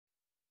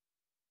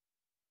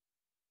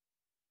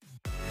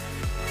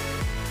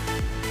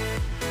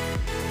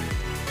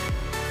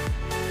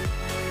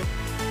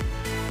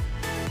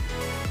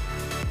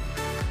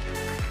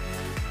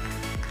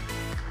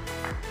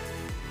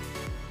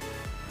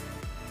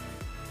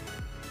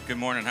Good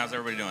morning. How's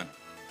everybody doing?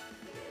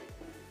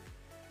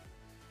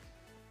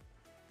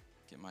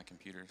 Get my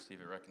computer, see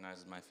if it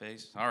recognizes my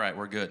face. All right,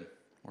 we're good.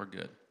 We're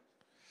good.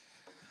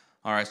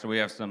 All right, so we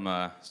have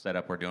some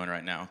setup we're doing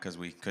right now because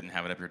we couldn't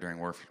have it up here during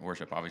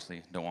worship,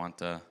 obviously. Don't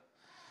want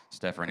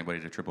Steph or anybody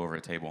to trip over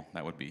a table.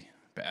 That would be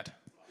bad.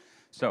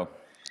 So,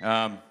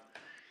 a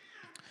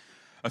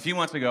few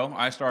months ago,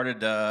 I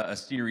started a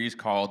series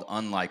called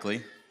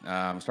Unlikely.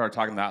 Started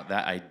talking about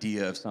that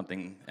idea of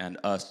something and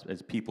us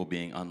as people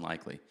being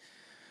unlikely.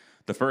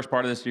 The first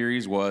part of the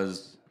series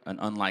was an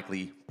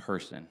unlikely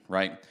person,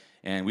 right?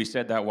 And we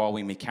said that while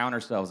we may count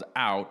ourselves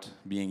out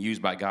being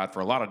used by God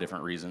for a lot of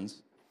different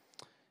reasons,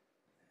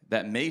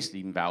 that may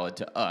seem valid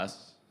to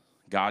us.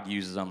 God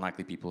uses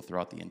unlikely people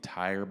throughout the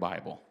entire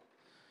Bible.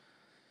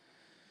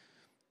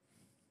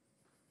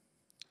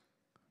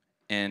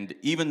 And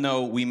even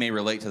though we may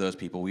relate to those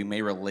people, we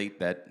may relate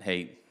that,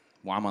 hey,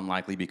 well, I'm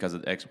unlikely because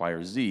of X, Y,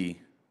 or Z,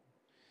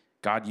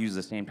 God uses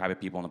the same type of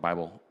people in the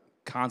Bible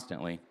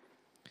constantly.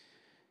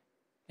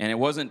 And it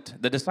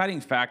wasn't, the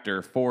deciding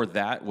factor for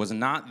that was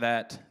not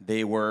that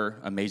they were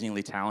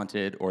amazingly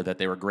talented or that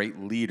they were great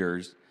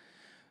leaders,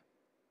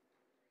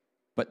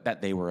 but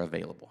that they were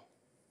available.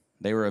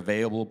 They were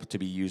available to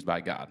be used by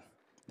God.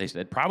 They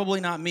said, probably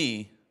not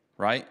me,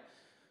 right?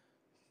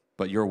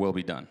 But your will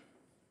be done.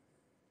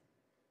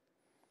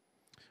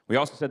 We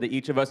also said that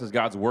each of us is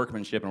God's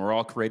workmanship, and we're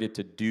all created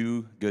to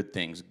do good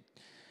things.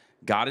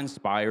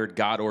 God-inspired,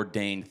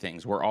 God-ordained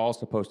things. We're all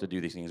supposed to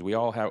do these things. We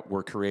all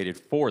were created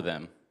for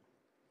them.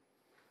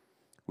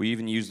 We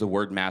even use the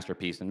word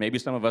masterpiece, and maybe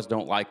some of us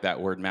don't like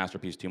that word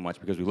masterpiece too much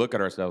because we look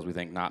at ourselves, we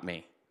think, not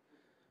me,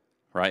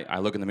 right? I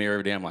look in the mirror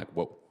every day, I'm like,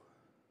 whoa,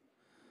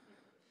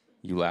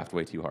 you laughed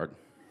way too hard.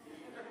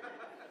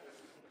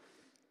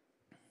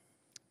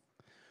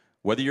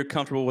 Whether you're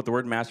comfortable with the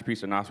word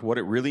masterpiece or not, what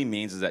it really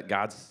means is that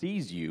God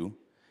sees you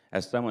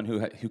as someone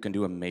who can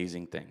do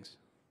amazing things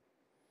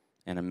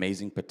and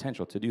amazing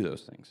potential to do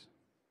those things.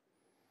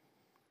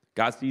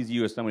 God sees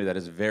you as somebody that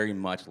is very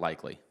much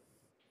likely.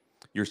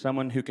 You're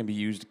someone who can be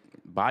used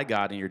by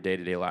God in your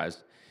day-to-day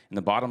lives. And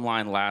the bottom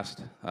line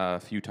last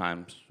few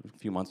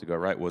months ago,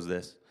 right, was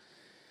this, is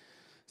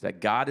that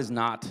God is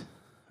not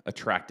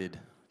attracted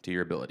to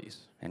your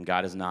abilities, and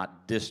God is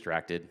not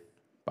distracted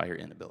by your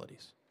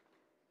inabilities.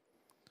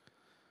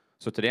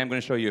 So today I'm going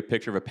to show you a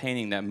picture of a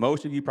painting that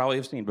most of you probably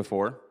have seen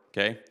before,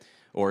 okay,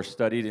 or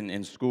studied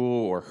in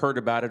school or heard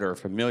about it or are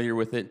familiar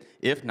with it.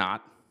 If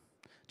not,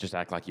 just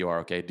act like you are,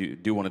 okay?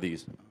 Do one of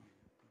these.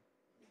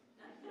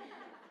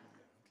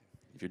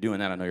 If you're doing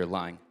that, I know you're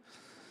lying.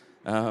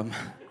 All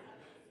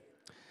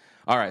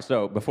right,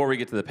 so before we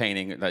get to the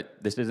painting,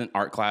 this isn't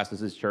art class,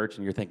 this is church,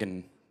 and you're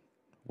thinking,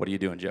 what are you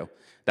doing, Joe?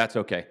 That's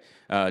okay.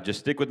 Just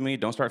stick with me.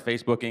 Don't start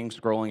Facebooking,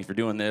 scrolling. If you're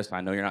doing this, I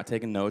know you're not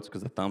taking notes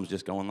because the thumb's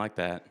just going like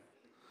that.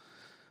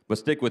 But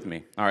stick with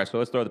me. All right, so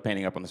let's throw the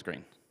painting up on the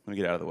screen. Let me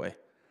get out of the way.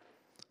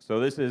 So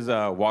this is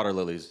Water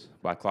Lilies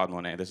by Claude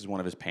Monet. This is one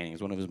of his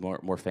paintings, one of his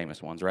more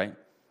famous ones, right?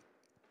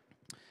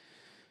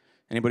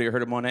 Anybody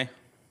heard of Monet?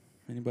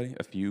 Anybody?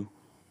 A few?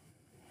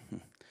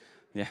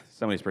 Yeah,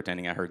 somebody's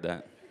pretending I heard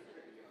that.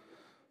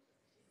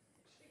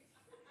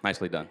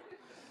 Nicely done.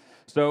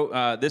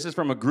 So this is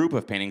from a group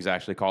of paintings,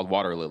 actually, called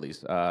Water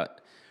Lilies.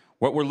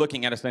 What we're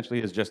looking at,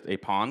 essentially, is just a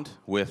pond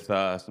with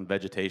some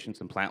vegetation,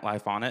 some plant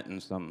life on it,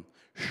 and some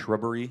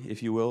shrubbery,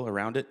 if you will,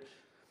 around it.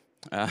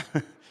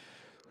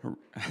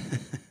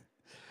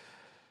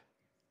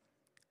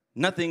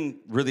 Nothing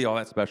really all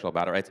that special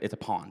about it, right? It's a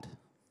pond.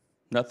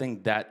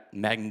 Nothing that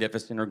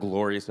magnificent or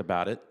glorious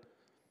about it.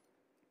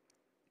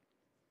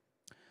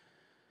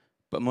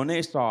 But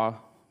Monet saw,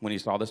 when he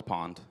saw this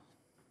pond,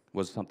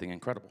 was something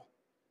incredible.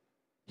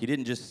 He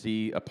didn't just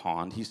see a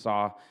pond, he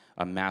saw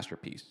a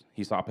masterpiece.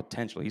 He saw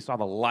potential. He saw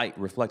the light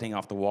reflecting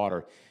off the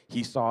water.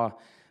 He saw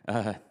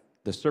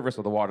the surface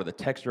of the water, the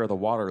texture of the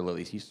water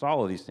lilies. He saw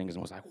all of these things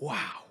and was like,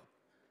 wow.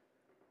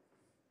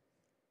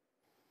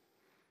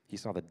 He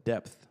saw the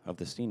depth of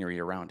the scenery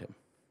around him.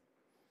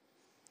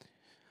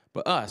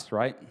 But us,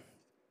 right?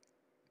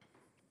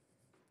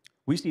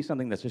 We see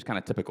something that's just kind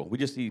of typical. We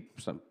just see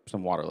some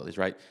water lilies,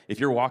 right? If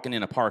you're walking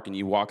in a park and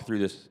you walk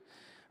through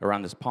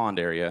around this pond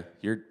area,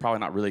 you're probably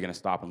not really going to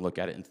stop and look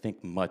at it and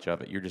think much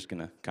of it. You're just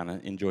going to kind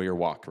of enjoy your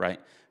walk, right?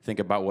 Think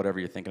about whatever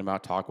you're thinking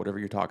about, talk whatever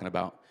you're talking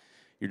about.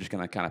 You're just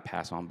going to kind of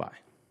pass on by.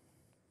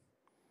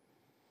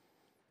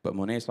 But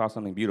Monet saw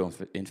something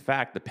beautiful. In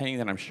fact, the painting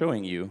that I'm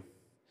showing you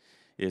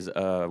is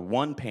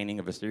one painting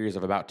of a series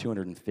of about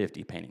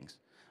 250 paintings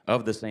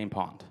of the same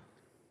pond.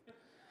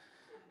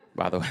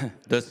 By the way,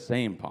 the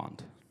same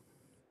pond.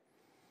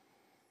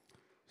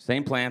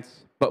 Same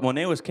plants, but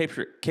Monet was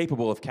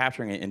capable of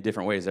capturing it in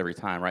different ways every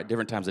time, right?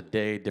 Different times of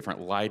day,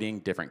 different lighting,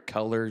 different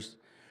colors,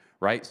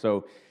 right?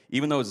 So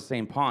even though it's the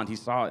same pond, he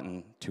saw it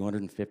in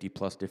 250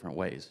 plus different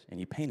ways, and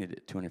he painted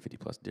it 250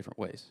 plus different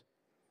ways.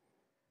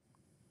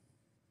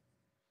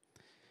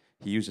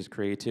 He used his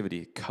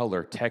creativity,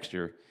 color,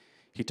 texture.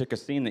 He took a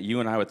scene that you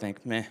and I would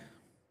think, meh,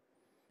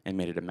 and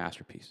made it a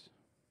masterpiece.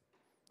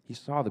 He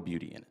saw the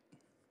beauty in it.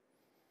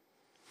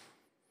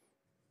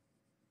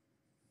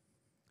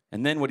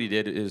 And then what he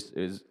did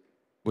is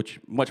which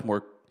much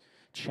more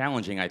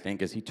challenging, I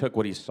think, is he took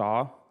what he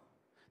saw,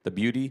 the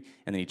beauty,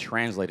 and then he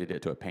translated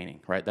it to a painting,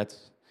 right?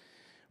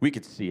 We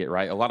could see it,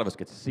 right? A lot of us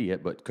could see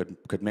it, but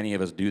could many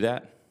of us do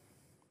that?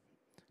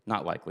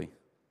 Not likely.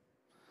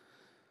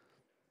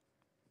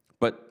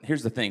 But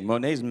here's the thing.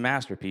 Monet's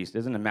masterpiece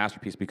isn't a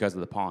masterpiece because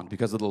of the pond,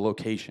 because of the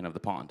location of the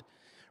pond,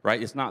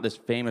 right? It's not this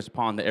famous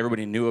pond that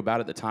everybody knew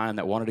about at the time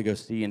that wanted to go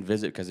see and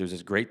visit because it was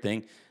this great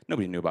thing.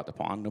 Nobody knew about the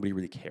pond. Nobody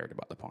really cared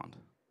about the pond.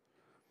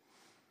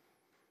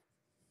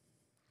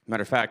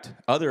 Matter of fact,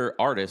 other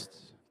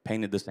artists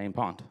painted the same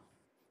pond.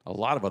 A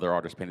lot of other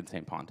artists painted the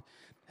same pond.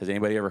 Has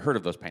anybody ever heard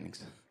of those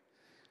paintings?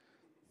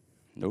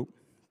 Nope.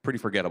 Pretty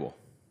forgettable,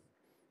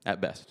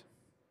 at best.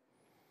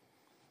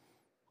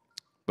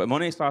 But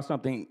Monet saw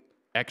something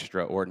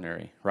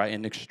extraordinary, right?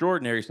 And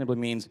extraordinary simply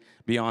means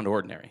beyond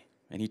ordinary.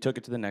 And he took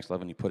it to the next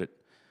level and he put it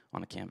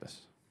on a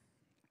canvas.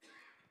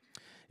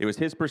 It was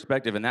his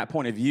perspective and that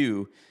point of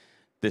view,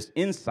 this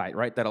insight,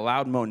 right, that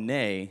allowed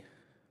Monet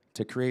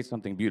to create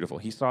something beautiful.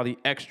 He saw the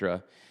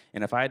extra,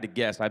 and if I had to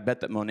guess, I bet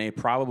that Monet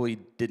probably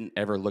didn't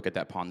ever look at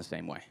that pond the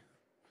same way.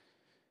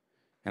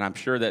 And I'm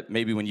sure that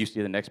maybe when you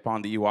see the next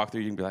pond that you walk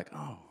through, you can be like,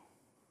 oh,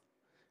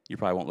 you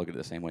probably won't look at it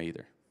the same way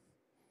either.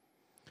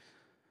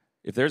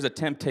 If there's a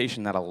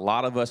temptation that a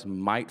lot of us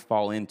might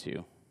fall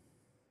into,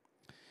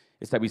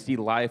 it's that we see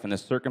life and the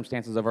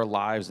circumstances of our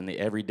lives and the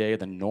everyday,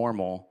 the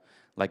normal,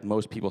 like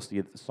most people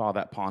saw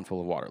that pond full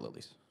of water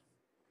lilies.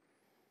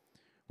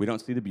 We don't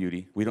see the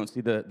beauty. We don't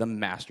see the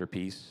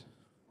masterpiece.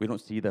 We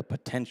don't see the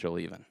potential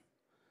even.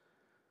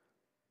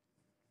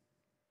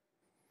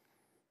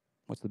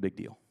 What's the big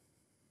deal?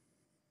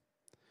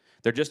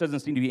 There just doesn't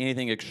seem to be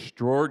anything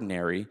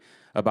extraordinary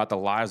about the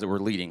lives that we're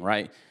leading,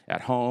 right?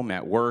 At home,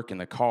 at work, in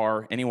the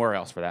car, anywhere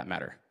else for that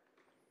matter.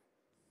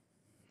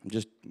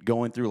 Just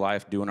going through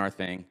life, doing our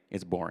thing.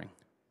 It's boring.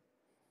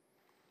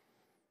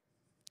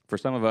 For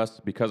some of us,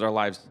 because our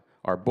lives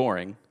are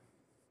boring,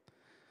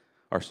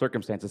 our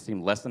circumstances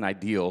seem less than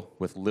ideal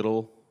with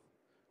little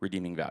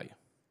redeeming value.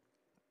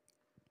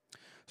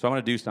 So I'm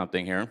going to do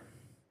something here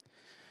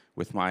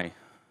with my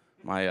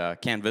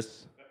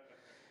canvas.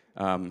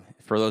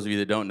 For those of you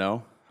that don't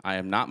know, I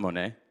am not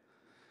Monet,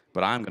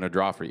 but I'm going to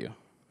draw for you,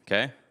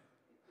 okay?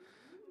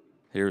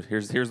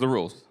 Here's the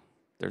rules.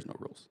 There's no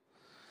rules.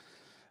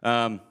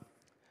 I'm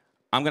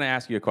going to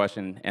ask you a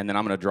question, and then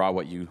I'm going to draw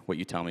what you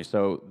tell me.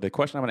 So the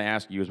question I'm going to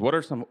ask you is, what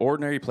are some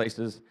ordinary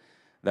places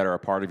that are a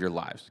part of your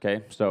lives,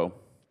 okay? So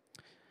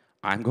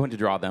I'm going to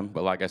draw them,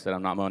 but like I said,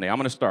 I'm not Monet. I'm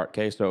going to start,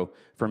 okay? So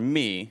for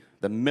me,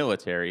 the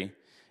military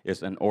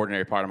is an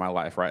ordinary part of my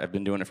life, right? I've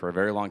been doing it for a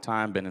very long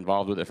time, been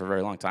involved with it for a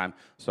very long time,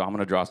 so I'm going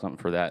to draw something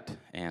for that,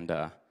 and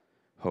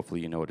hopefully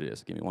you know what it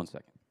is. Give me 1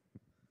 second.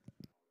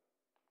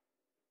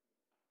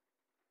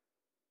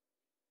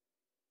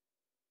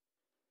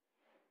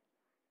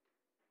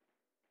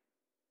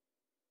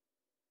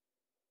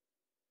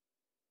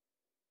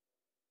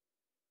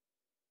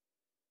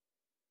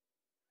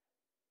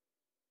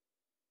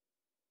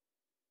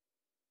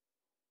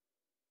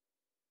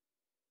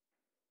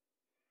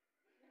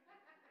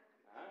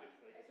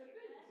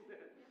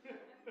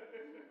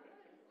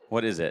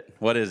 What is it?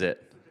 What is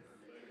it?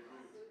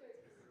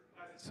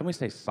 Somebody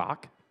say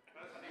sock?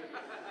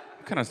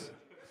 What kind of?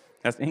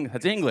 That's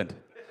England.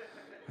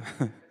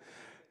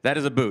 That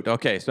is a boot.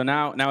 Okay, so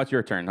now it's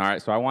your turn. All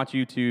right, so I want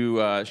you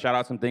to shout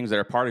out some things that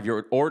are part of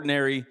your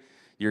ordinary,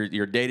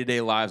 your day-to-day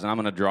lives, and I'm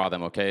going to draw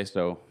them, okay?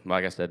 So,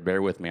 like I said,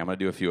 bear with me. I'm going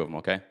to do a few of them,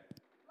 okay?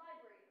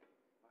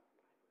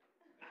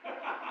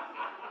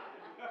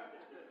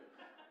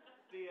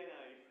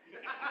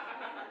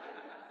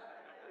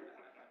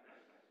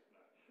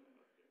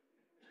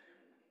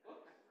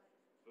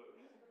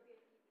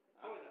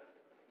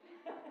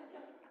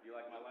 You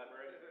like my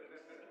library?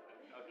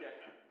 Okay.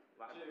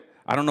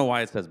 I don't know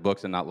why it says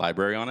books and not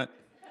library on it.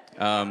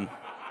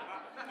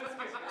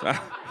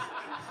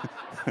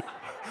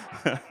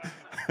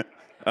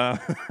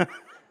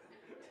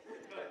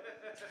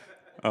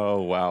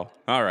 Oh, wow.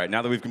 All right,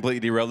 now that we've completely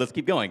derailed, let's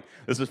keep going.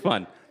 This is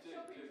fun.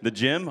 The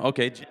gym?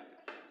 Okay.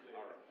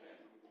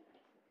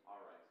 All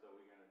right, so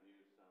we're going to do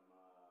some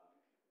barbell,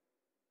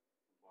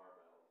 or a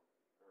barbell,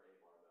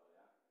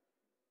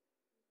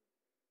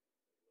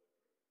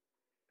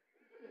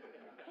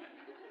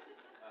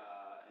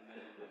 yeah? And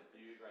then this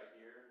dude right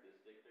here, this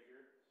stick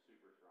figure,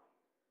 super strong.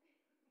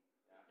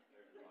 Yeah,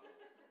 there's the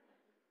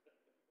muscle.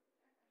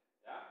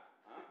 Yeah?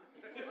 Huh?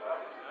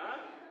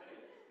 Huh?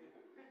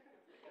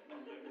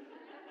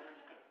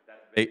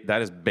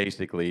 That is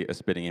basically a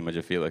spitting image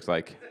of Felix.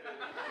 Like,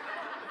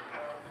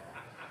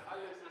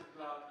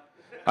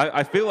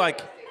 I feel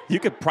like you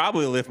could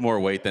probably lift more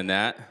weight than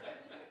that.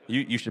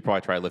 You should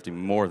probably try lifting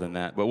more than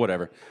that, but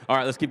whatever. All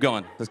right, let's keep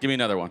going. Let's give me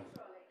another one.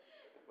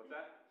 What's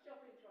that?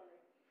 Shopping trolley.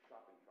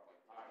 Shopping trolley.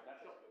 All right,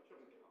 that's shopping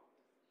trolley.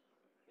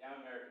 The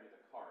American is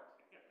a cart.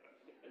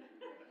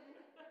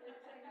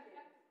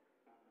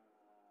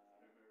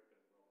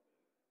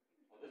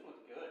 Oh, this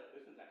one's good.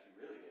 This one's actually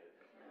really good.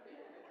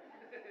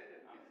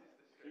 I'm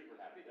super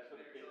happy. That's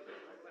what the kids say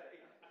right there.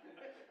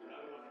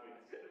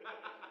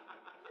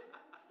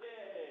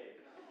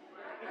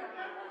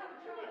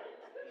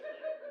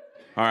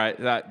 All right,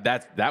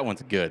 that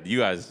one's good. You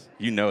guys,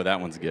 you know that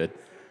one's good.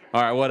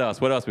 All right, what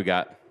else? What else we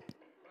got?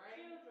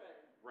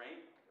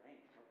 Rain.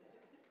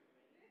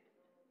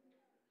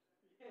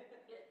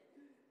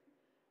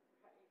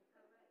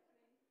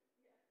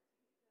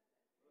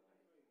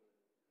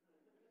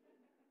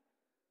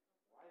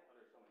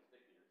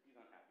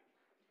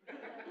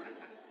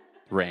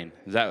 Rain.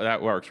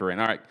 That works for rain.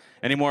 All right.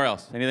 Any more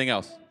else? Anything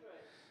else?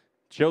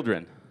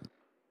 Children.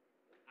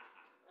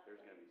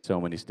 So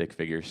many stick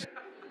figures.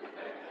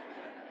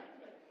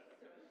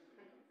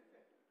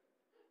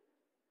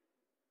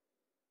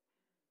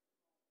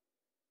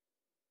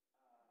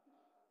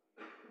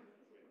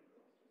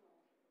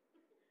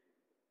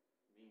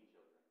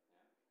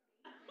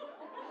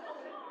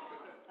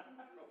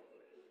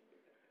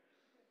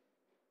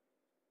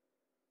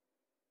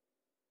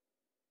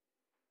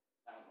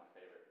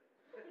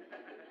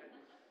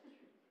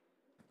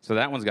 So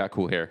that one's got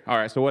cool hair. All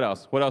right, so what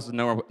else? What else is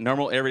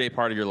normal everyday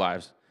part of your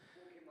lives?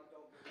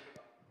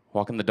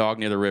 Walking the dog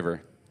near the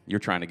river. You're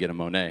trying to get a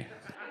Monet.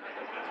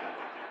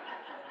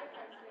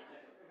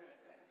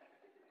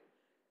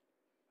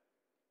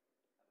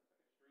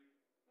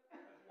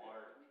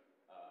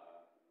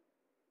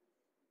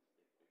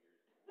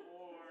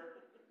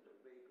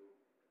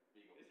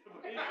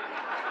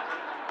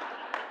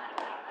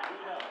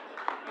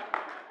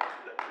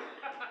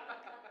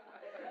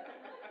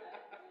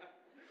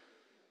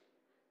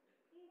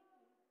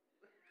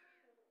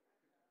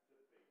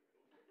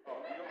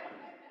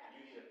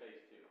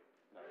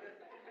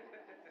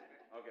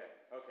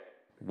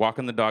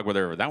 Walking the dog with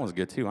the river. That one's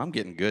good too. I'm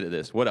getting good at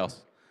this. What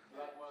else?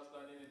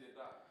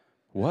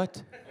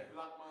 What?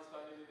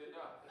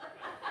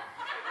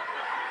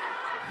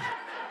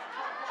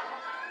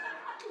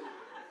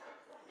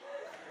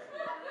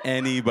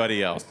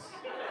 Anybody else?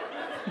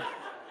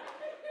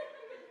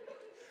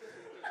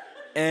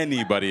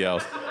 Anybody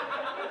else?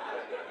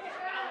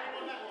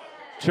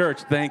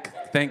 Church,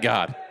 thank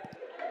God.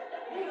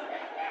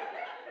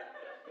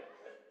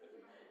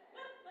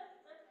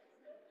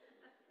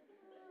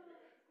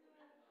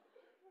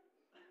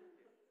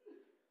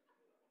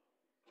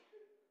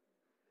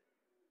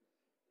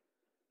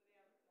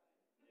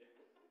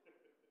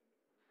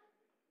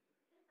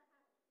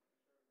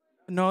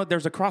 No,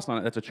 there's a cross on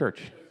it. That's a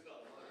church.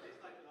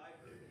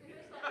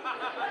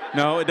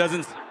 No, it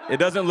doesn't. It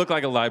doesn't look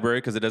like a library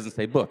because it doesn't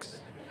say books.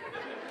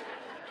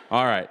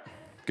 All right,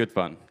 good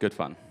fun. Good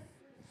fun.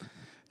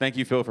 Thank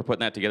you, Phil, for putting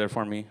that together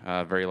for me,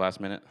 very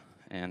last minute,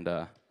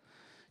 and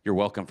you're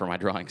welcome for my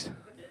drawings.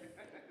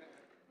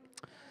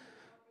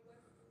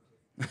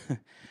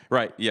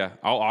 Right? Yeah,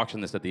 I'll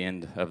auction this at the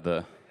end of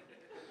the.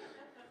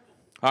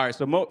 All right,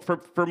 so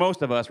for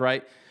most of us,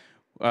 right,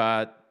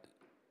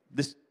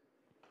 this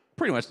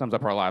pretty much sums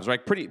up our lives,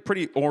 right?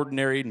 Pretty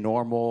ordinary,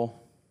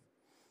 normal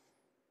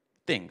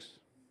things,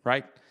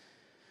 right?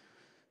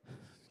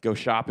 Go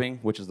shopping,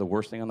 which is the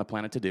worst thing on the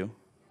planet to do,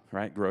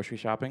 right? Grocery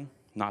shopping,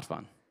 not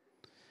fun.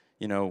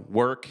 You know,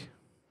 work,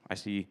 I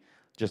see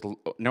just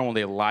normal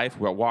day life.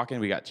 We're walking,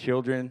 we got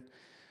children,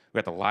 we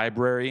got the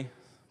library,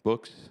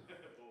 books.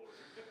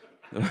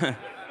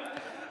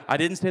 I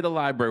didn't say the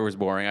library was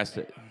boring. I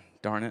said,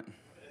 darn it.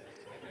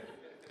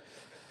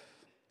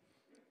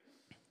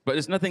 But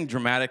it's nothing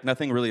dramatic,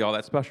 nothing really all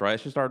that special, right?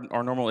 It's just our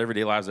normal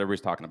everyday lives that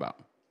everybody's talking about.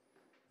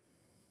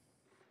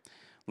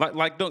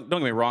 Like don't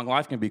get me wrong,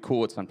 life can be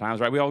cool at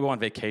sometimes, right? We all go on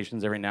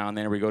vacations every now and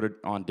then, or we go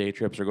on day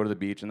trips or go to the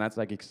beach, and that's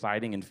like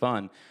exciting and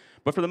fun.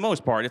 But for the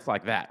most part, it's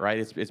like that, right?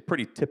 It's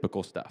pretty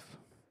typical stuff.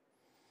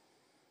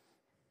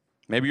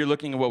 Maybe you're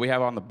looking at what we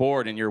have on the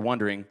board and you're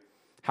wondering,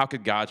 how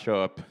could God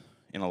show up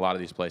in a lot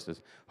of these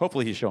places?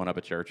 Hopefully he's showing up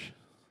at church.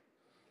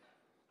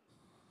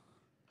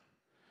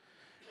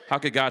 How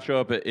could God show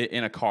up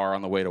in a car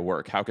on the way to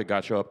work? How could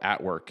God show up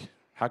at work?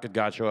 How could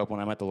God show up when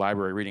I'm at the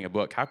library reading a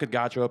book? How could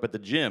God show up at the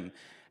gym?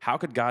 How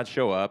could God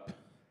show up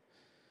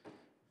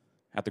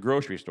at the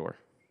grocery store?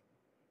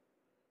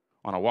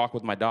 On a walk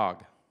with my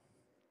dog?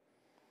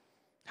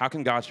 How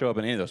can God show up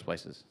in any of those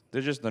places?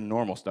 There's just the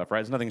normal stuff, right?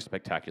 There's nothing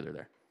spectacular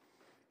there.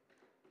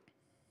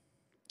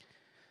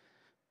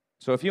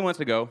 So a few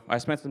months ago, I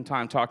spent some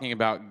time talking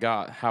about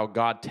God, how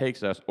God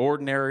takes us,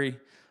 ordinary,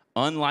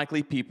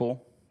 unlikely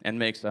people, and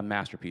makes a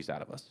masterpiece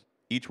out of us,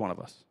 each one of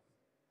us.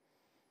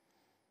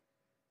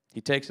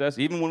 He takes us,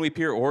 even when we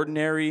appear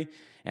ordinary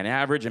and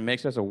average, and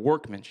makes us a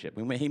workmanship.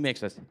 He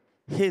makes us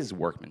his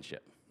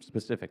workmanship,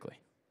 specifically.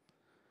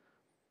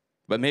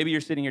 But maybe you're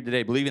sitting here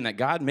today believing that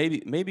God,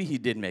 maybe he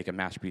did make a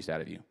masterpiece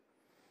out of you.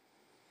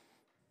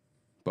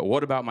 But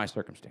what about my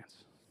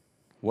circumstance?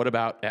 What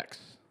about X?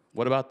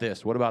 What about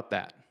this? What about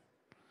that?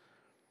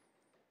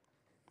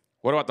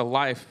 What about the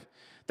life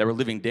that we're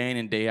living day in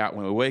and day out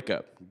when we wake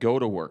up, go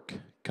to work,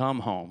 come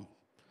home,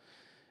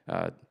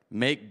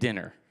 make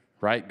dinner,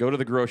 right? Go to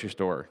the grocery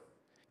store,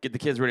 get the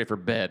kids ready for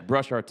bed,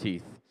 brush our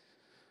teeth,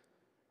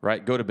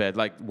 right? Go to bed,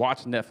 like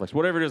watch Netflix,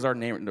 whatever it is our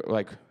name,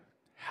 like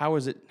how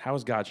is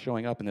God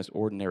showing up in this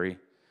ordinary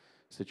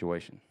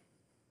situation?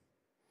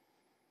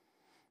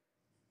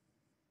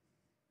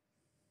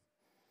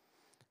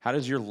 How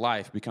does your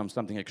life become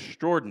something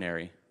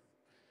extraordinary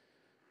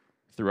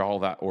through all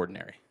that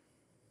ordinary.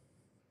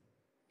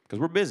 Because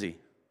we're busy.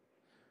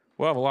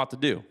 We'll have a lot to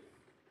do.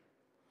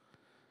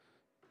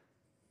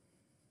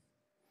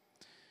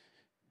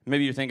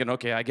 Maybe you're thinking,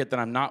 okay, I get that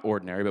I'm not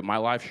ordinary, but my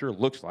life sure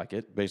looks like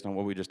it based on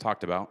what we just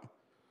talked about.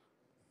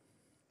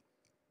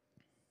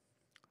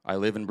 I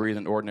live and breathe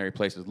in ordinary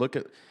places. Look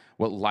at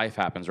what life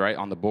happens, right,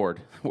 on the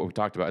board, what we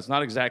talked about. It's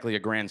not exactly a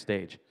grand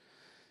stage.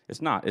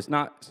 It's not. It's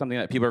not something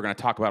that people are going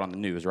to talk about on the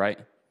news, right?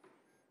 If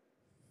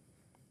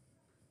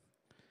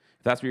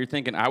that's what you're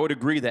thinking, I would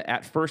agree that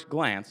at first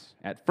glance,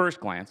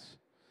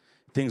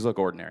 things look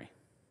ordinary.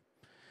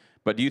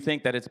 But do you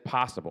think that it's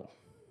possible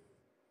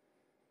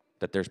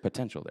that there's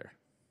potential there?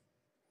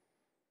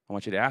 I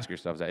want you to ask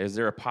yourselves that. Is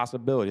there a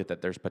possibility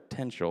that there's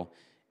potential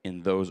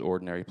in those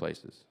ordinary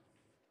places?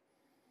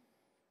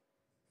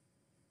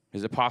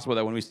 Is it possible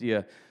that when we see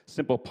a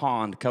simple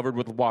pond covered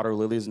with water,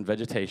 lilies, and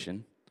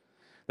vegetation,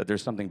 that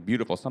there's something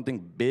beautiful, something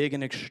big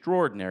and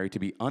extraordinary to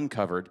be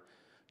uncovered,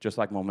 just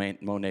like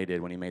Monet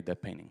did when he made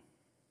that painting?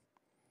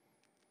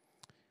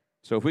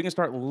 So if we can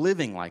start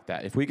living like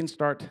that, if we can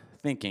start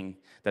thinking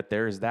that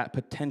there is that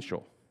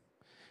potential,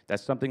 that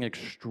something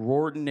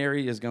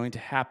extraordinary is going to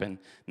happen,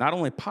 not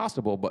only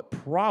possible, but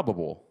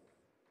probable,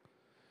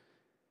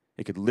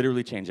 it could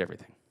literally change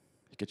everything.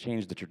 It could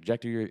change the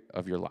trajectory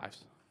of your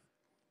lives.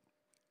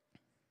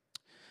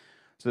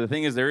 So the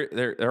thing is,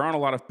 there aren't a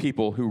lot of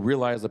people who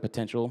realize the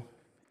potential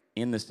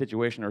in the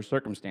situation or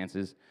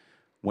circumstances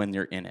when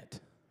they're in it,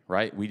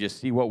 right? We just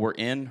see what we're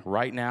in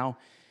right now,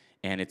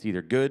 and it's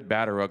either good,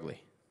 bad, or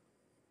ugly.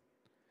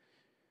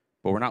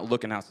 But we're not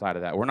looking outside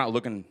of that. We're not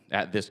looking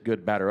at this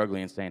good, bad, or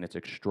ugly and saying it's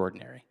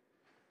extraordinary.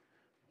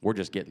 We're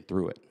just getting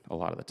through it a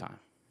lot of the time.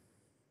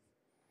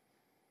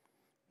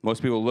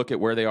 Most people look at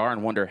where they are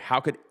and wonder,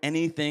 how could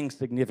anything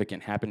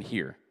significant happen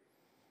here?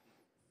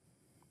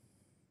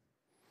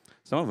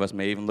 Some of us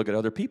may even look at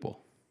other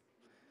people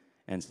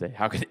and say,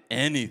 how could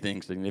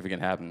anything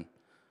significant happen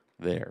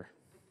there?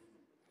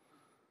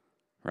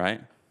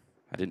 Right?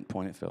 I didn't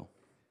point at Phil.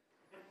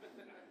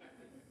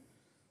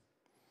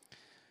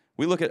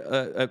 We look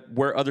at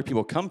where other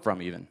people come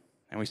from even,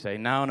 and we say,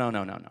 no.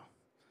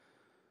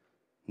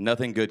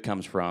 Nothing good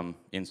comes from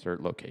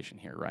insert location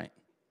here, right?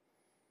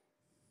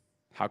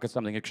 How could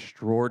something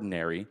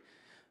extraordinary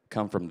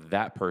come from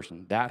that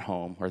person, that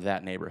home, or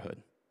that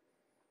neighborhood?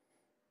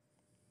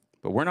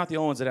 But we're not the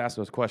only ones that ask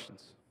those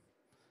questions.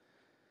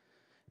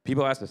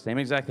 People ask the same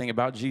exact thing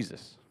about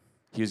Jesus.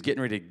 He was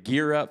getting ready to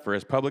gear up for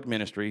his public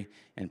ministry,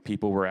 and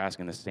people were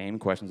asking the same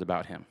questions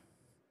about him.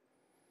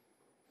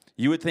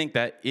 You would think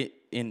that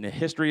in the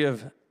history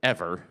of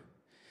ever,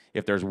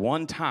 if there's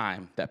one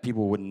time that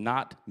people would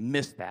not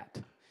miss that,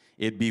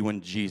 it'd be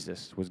when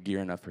Jesus was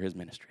gearing up for his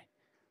ministry.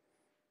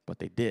 But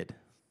they did.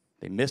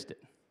 They missed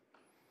it.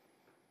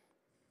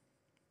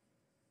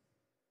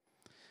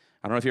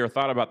 I don't know if you ever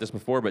thought about this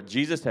before, but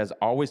Jesus has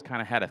always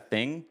kind of had a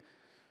thing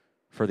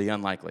for the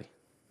unlikely.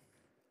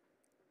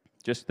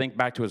 Just think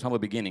back to his humble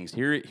beginnings.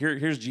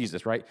 Here's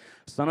Jesus, right?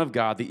 Son of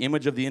God, the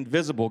image of the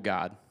invisible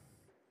God,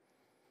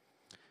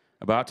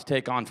 about to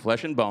take on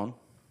flesh and bone,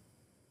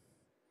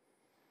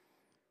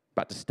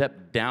 about to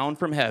step down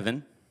from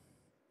heaven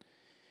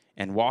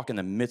and walk in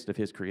the midst of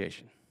his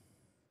creation.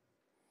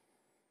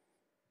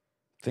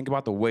 Think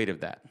about the weight of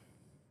that.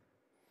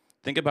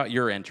 Think about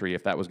your entry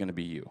if that was going to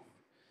be you.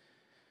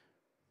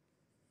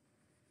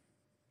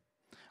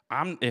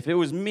 If it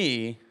was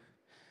me,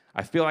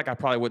 I feel like I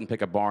probably wouldn't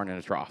pick a barn and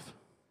a trough.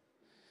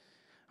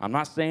 I'm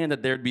not saying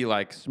that there'd be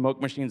like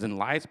smoke machines and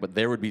lights, but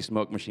there would be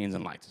smoke machines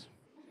and lights.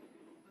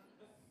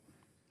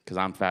 Because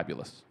I'm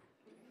fabulous.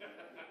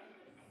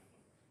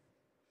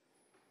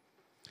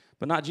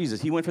 But not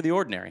Jesus. He went for the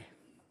ordinary.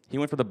 He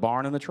went for the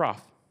barn and the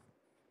trough.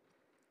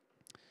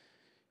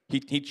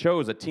 He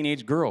chose a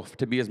teenage girl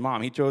to be his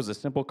mom. He chose a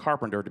simple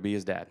carpenter to be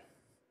his dad.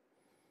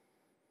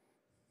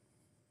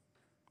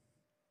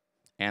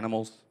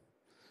 Animals,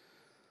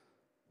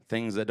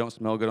 things that don't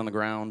smell good on the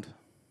ground.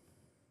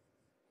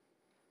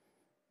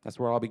 That's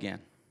where it all began.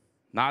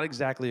 Not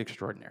exactly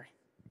extraordinary.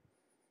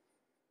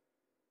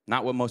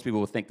 Not what most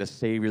people would think the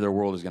Savior of the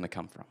world is going to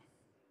come from.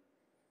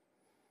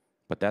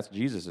 But that's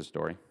Jesus'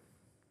 story.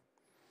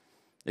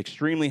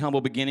 Extremely humble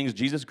beginnings.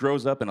 Jesus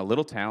grows up in a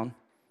little town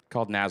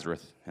called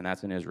Nazareth, and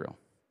that's in Israel.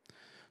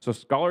 So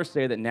scholars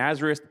say that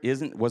Nazareth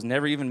was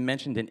never even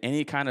mentioned in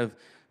any kind of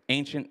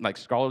ancient,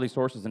 scholarly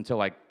sources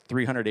until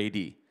 300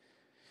 AD.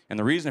 And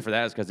the reason for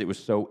that is because it was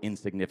so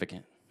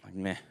insignificant.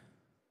 Meh,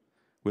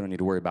 we don't need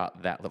to worry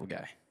about that little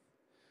guy.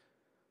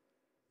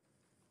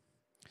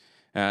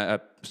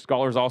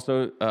 Scholars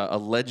also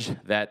allege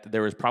that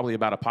there was probably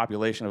about a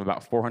population of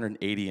about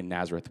 480 in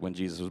Nazareth when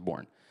Jesus was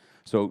born.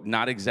 So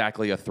not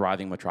exactly a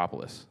thriving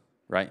metropolis,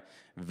 right?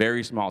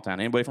 Very small town.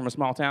 Anybody from a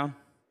small town?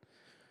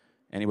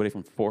 Anybody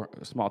from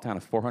a small town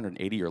of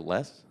 480 or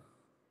less?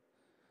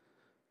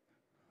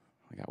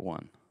 I got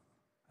one.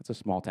 That's a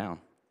small town.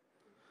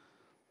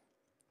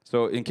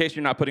 So in case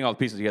you're not putting all the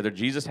pieces together,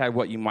 Jesus had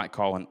what you might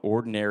call an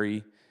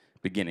ordinary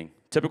beginning.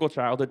 Typical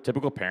childhood,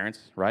 typical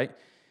parents, right?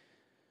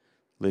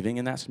 living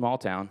in that small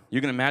town.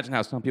 You can imagine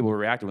how some people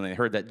reacted when they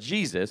heard that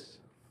Jesus,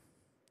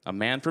 a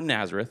man from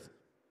Nazareth,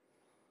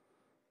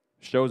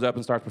 shows up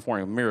and starts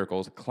performing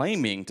miracles,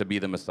 claiming to be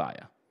the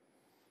Messiah.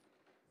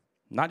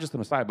 Not just the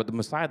Messiah, but the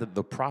Messiah that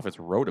the prophets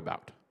wrote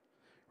about,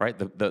 right?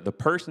 The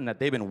person that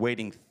they've been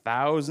waiting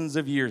thousands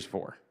of years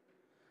for.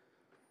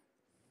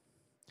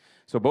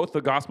 So both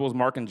the Gospels,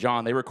 Mark and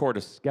John, they record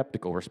a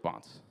skeptical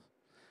response.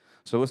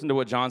 So listen to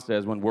what John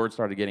says when word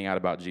started getting out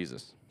about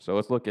Jesus. So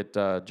let's look at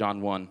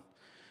John 1,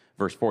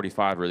 verse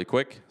 45 really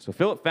quick. So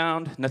Philip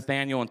found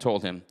Nathanael and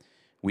told him,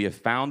 "We have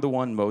found the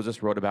one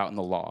Moses wrote about in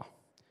the law,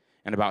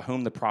 and about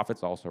whom the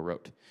prophets also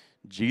wrote,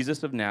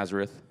 Jesus of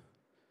Nazareth,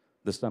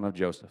 the son of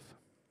Joseph."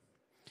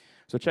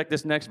 So check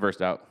this next verse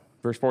out,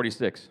 verse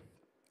 46.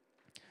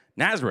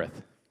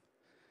 Nazareth,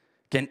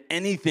 can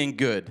anything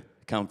good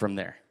come from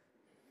there?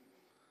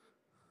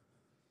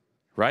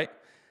 Right?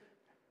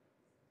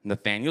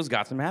 Nathanael's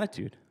got some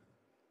attitude.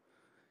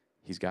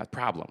 He's got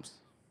problems.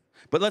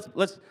 But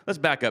let's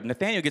back up.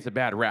 Nathanael gets a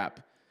bad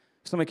rap.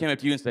 If somebody came up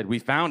to you and said, "We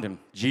found him.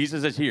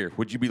 Jesus is here."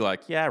 Would you be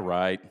like, "Yeah,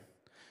 right"?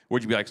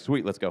 Would you be like,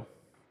 "Sweet, let's go"?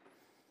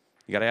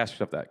 You got to ask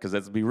yourself that, because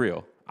let's be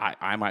real.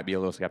 I might be a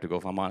little skeptical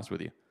if I'm honest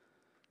with you.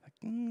 Like,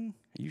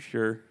 are you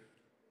sure?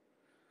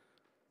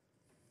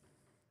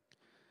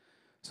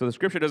 So the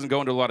scripture doesn't go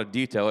into a lot of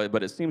detail,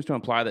 but it seems to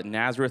imply that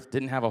Nazareth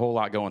didn't have a whole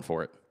lot going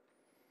for it.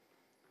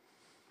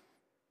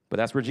 But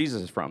that's where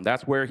Jesus is from.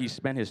 That's where he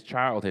spent his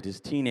childhood, his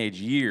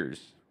teenage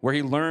years, where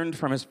he learned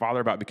from his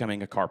father about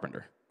becoming a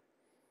carpenter.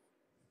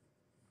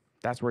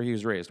 That's where he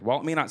was raised. While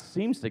it may not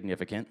seem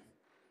significant,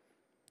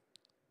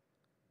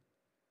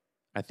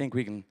 I think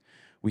we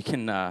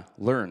can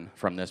learn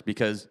from this,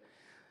 because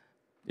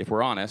if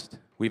we're honest,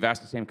 we've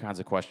asked the same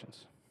kinds of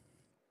questions.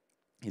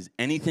 Is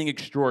anything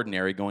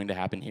extraordinary going to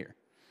happen here?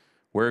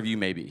 Wherever you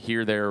may be,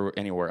 here, there, or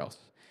anywhere else.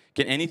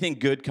 Can anything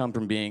good come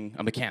from being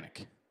a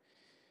mechanic?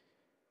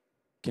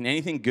 Can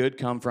anything good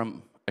come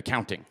from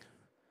accounting?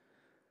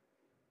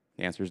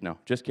 The answer is no.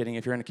 Just kidding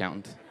if you're an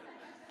accountant.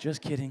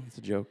 Just kidding, it's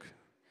a joke.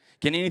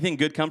 Can anything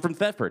good come from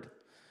Thetford?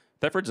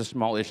 Thetford's a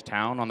smallish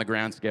town on the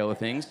grand scale of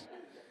things.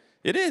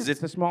 It is,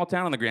 it's a small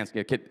town on the grand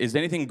scale. Is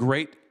anything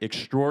great,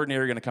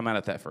 extraordinary going to come out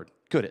of Thetford?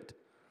 Could it?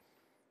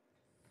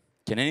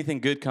 Can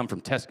anything good come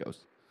from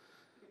Tesco's?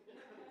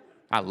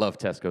 I love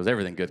Tesco's.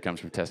 Everything good comes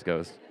from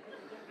Tesco's.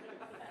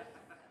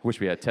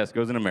 Wish we had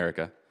Tesco's in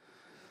America.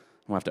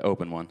 We'll have to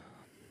open one.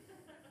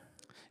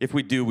 If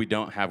we do, we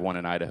don't have one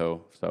in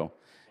Idaho, so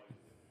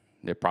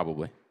yeah,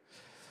 probably.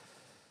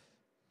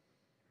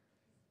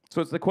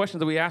 So it's the questions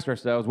that we ask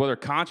ourselves, whether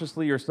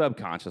consciously or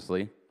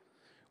subconsciously.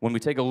 When we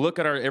take a look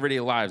at our everyday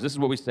lives, this is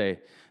what we say: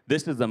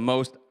 this is the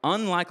most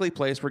unlikely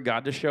place for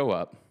God to show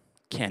up.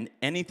 Can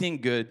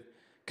anything good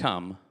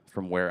come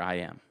from where I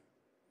am?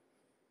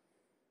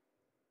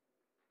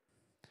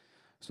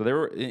 So there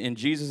were, in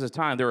Jesus'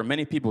 time, there were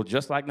many people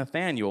just like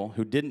Nathanael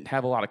who didn't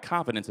have a lot of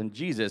confidence in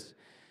Jesus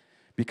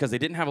because they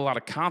didn't have a lot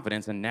of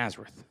confidence in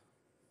Nazareth.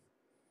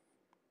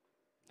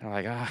 They're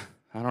like, I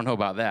don't know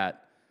about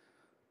that.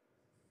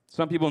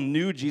 Some people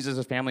knew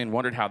Jesus' family and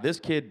wondered how this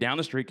kid down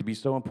the street could be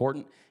so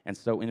important and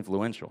so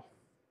influential.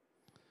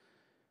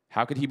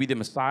 How could he be the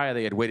Messiah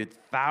they had waited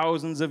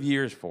thousands of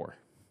years for?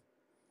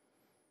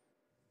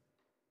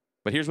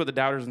 But here's what the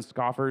doubters and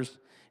scoffers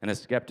and the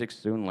skeptics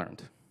soon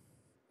learned.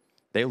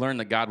 They learned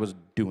that God was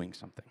doing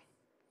something.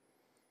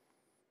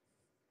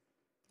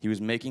 He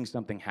was making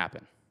something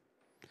happen.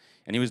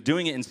 And he was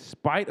doing it in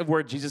spite of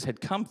where Jesus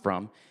had come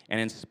from and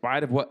in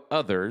spite of what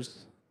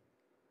others,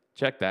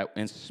 check that,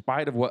 in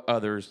spite of what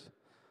others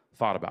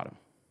thought about him.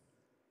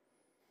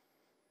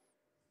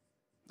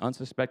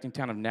 Unsuspecting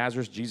town of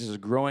Nazareth, Jesus is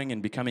growing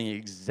and becoming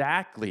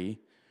exactly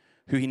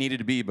who he needed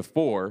to be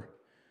before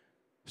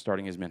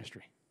starting his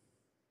ministry.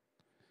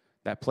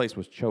 That place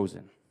was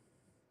chosen.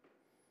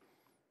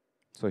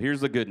 So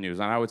here's the good news,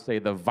 and I would say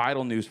the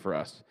vital news for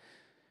us.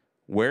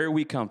 Where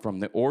we come from,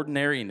 the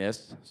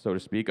ordinariness, so to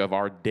speak, of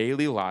our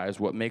daily lives,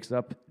 what makes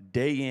up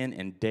day in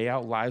and day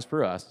out lives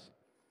for us,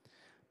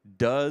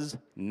 does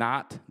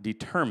not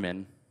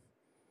determine,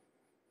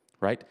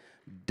 right?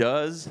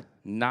 Does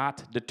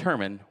not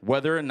determine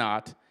whether or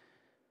not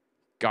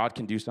God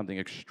can do something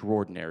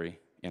extraordinary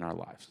in our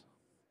lives.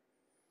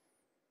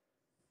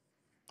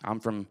 I'm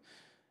from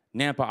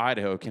Nampa,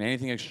 Idaho. Can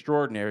anything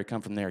extraordinary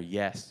come from there?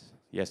 Yes.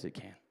 Yes, it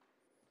can.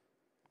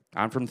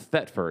 I'm from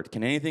Thetford.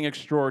 Can anything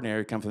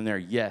extraordinary come from there?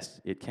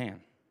 Yes, it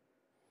can.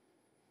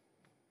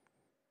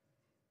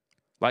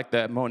 Like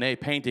that Monet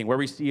painting where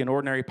we see an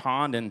ordinary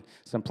pond and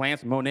some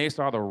plants, Monet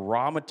saw the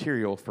raw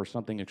material for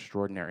something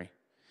extraordinary,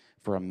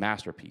 for a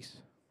masterpiece.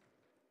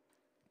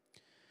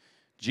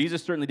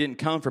 Jesus certainly didn't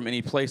come from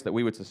any place that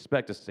we would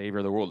suspect a Savior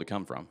of the world to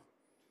come from.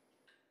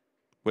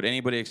 Would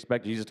anybody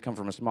expect Jesus to come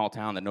from a small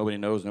town that nobody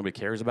knows, nobody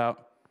cares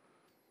about?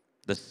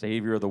 The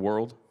Savior of the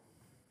world?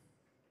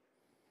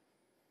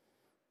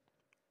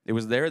 It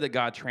was there that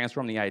God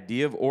transformed the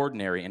idea of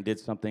ordinary and did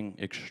something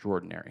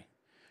extraordinary,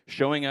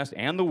 showing us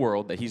and the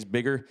world that he's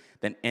bigger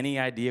than any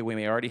idea we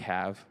may already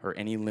have or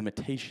any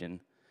limitation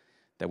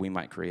that we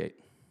might create.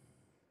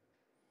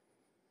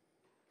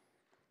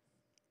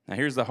 Now,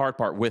 here's the hard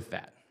part with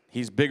that.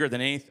 He's bigger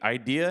than any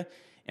idea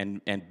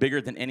and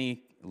bigger than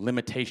any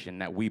limitation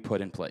that we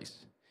put in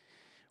place.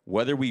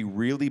 Whether we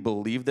really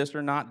believe this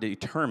or not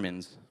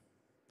determines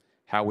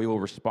how we will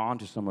respond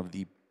to some of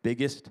the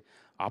biggest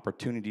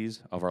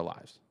opportunities of our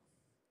lives.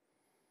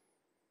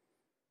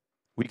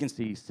 We can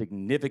see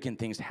significant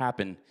things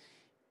happen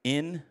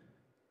in,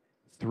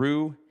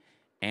 through,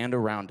 and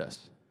around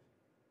us,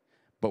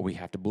 but we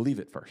have to believe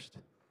it first.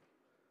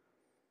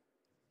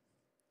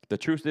 The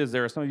truth is,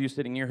 there are some of you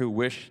sitting here who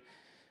wish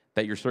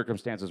that your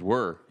circumstances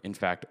were, in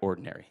fact,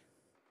 ordinary.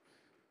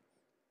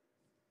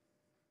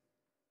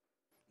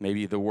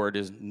 Maybe the word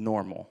is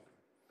normal.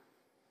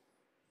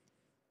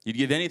 You'd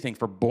give anything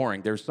for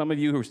boring. There's some of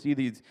you who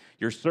see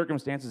your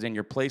circumstances and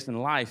your place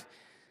in life,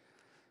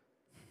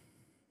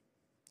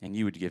 and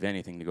you would give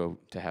anything to go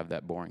to have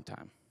that boring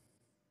time.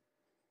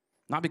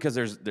 Not because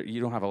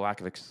you don't have a lack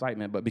of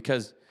excitement, but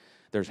because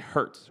there's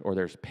hurts or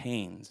there's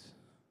pains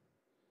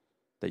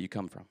that you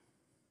come from.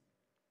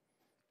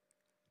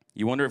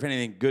 You wonder if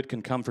anything good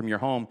can come from your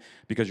home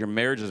because your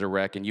marriage is a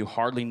wreck and you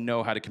hardly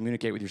know how to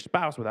communicate with your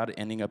spouse without it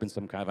ending up in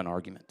some kind of an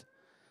argument.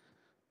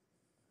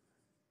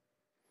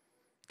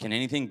 Can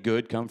anything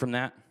good come from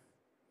that?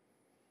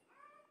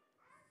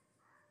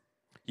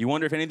 You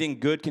wonder if anything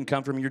good can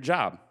come from your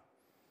job.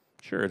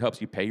 Sure, it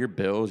helps you pay your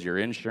bills, your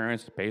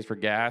insurance, pays for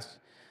gas.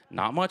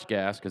 Not much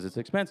gas because it's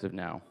expensive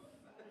now.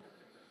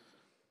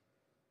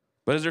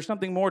 But is there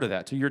something more to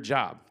that, to your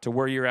job, to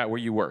where you're at, where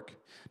you work?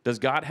 Does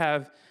God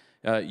have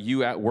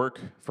you at work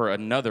for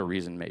another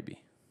reason,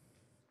 maybe?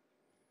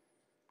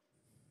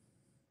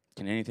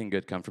 Can anything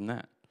good come from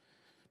that?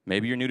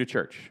 Maybe you're new to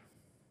church.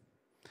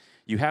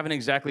 You haven't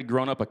exactly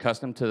grown up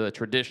accustomed to the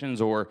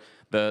traditions or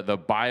the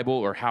Bible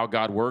or how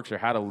God works or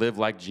how to live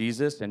like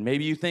Jesus, and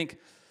maybe you think,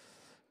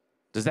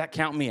 does that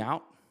count me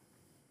out?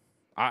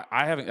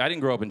 I didn't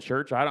grow up in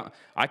church.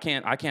 I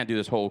can't do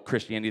this whole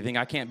Christianity thing.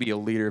 I can't be a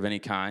leader of any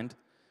kind.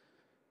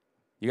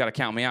 You got to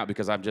count me out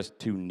because I'm just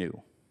too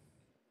new.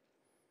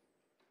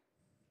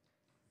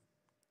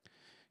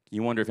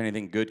 You wonder if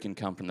anything good can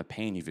come from the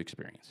pain you've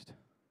experienced.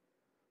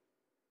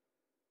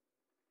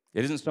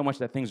 It isn't so much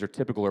that things are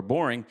typical or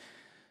boring,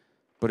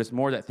 but it's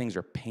more that things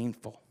are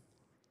painful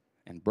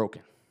and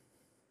broken.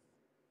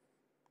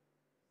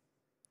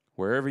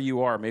 Wherever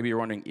you are, maybe you're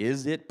wondering,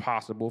 is it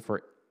possible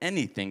for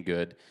anything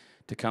good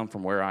to come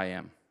from where I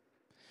am?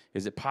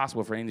 Is it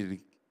possible for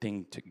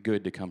anything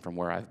good to come from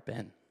where I've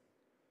been?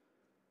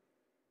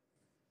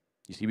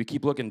 You see, we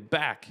keep looking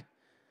back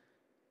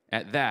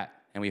at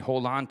that, and we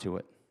hold on to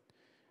it.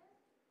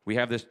 We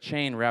have this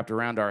chain wrapped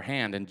around our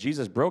hand, and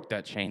Jesus broke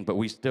that chain, but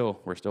we're still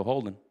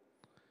holding.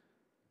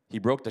 He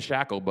broke the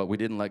shackle, but we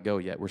didn't let go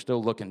yet. We're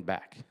still looking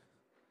back.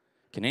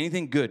 Can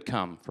anything good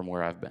come from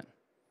where I've been?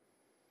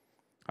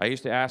 I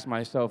used to ask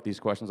myself these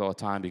questions all the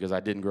time because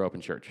I didn't grow up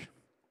in church.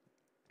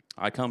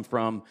 I come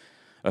from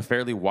a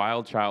fairly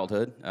wild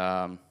childhood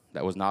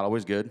that was not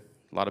always good,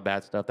 a lot of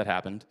bad stuff that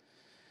happened.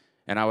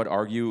 And I would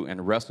argue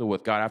and wrestle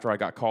with God. After I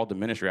got called to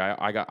ministry,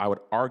 I would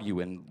argue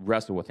and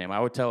wrestle with him. I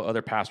would tell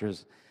other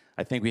pastors,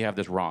 I think we have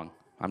this wrong.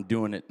 I'm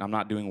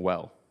not doing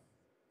well.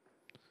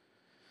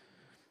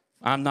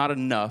 I'm not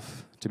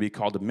enough to be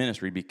called to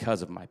ministry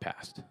because of my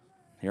past.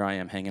 Here I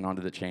am hanging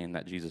onto the chain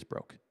that Jesus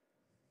broke.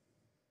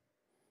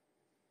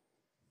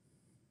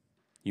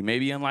 You may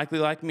be unlikely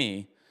like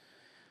me,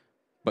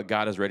 but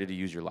God is ready to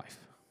use your life.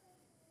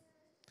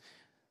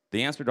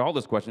 The answer to all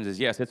those questions is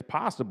yes, it's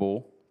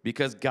possible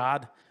because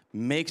God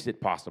makes it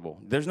possible.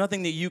 There's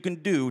nothing that you can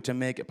do to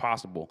make it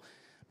possible,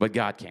 but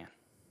God can.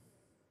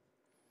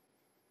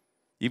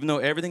 Even though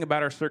everything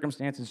about our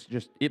circumstances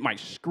it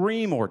might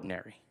scream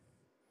ordinary.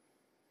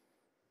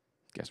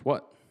 Guess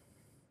what?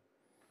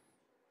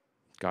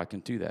 God can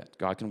do that.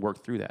 God can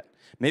work through that.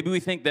 Maybe we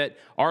think that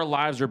our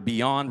lives are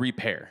beyond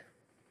repair.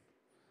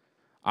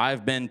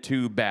 I've been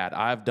too bad.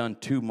 I've done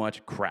too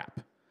much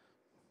crap.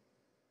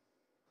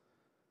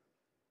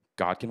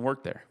 God can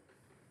work there.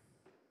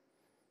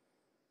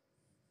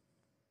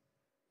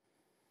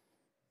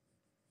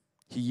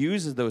 He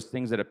uses those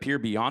things that appear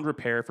beyond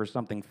repair for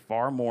something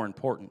far more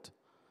important,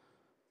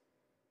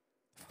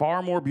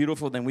 far more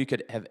beautiful than we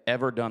could have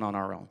ever done on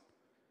our own.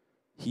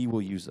 He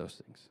will use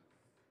those things.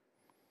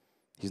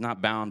 He's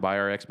not bound by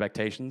our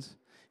expectations.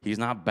 He's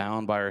not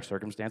bound by our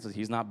circumstances.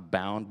 He's not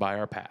bound by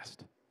our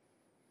past.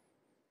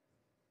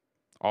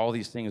 All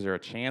these things are a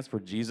chance for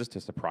Jesus to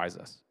surprise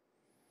us,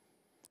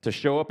 to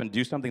show up and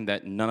do something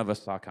that none of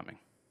us saw coming.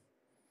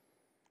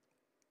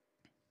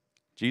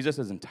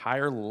 Jesus'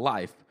 entire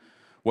life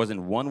was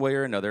in one way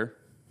or another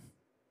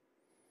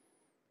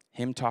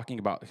him talking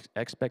about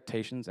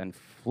expectations and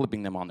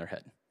flipping them on their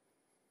head.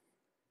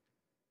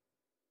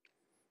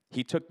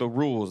 He took the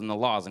rules and the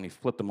laws and he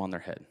flipped them on their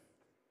head.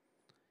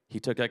 He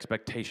took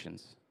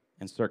expectations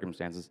and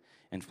circumstances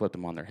and flipped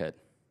them on their head.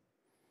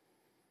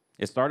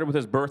 It started with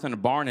his birth in a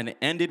barn and it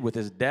ended with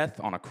his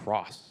death on a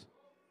cross.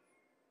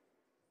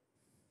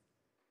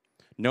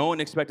 No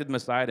one expected the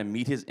Messiah to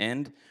meet his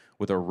end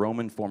with a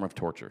Roman form of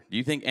torture. Do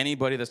you think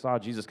anybody that saw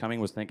Jesus coming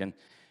was thinking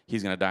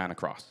he's going to die on a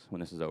cross when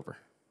this is over?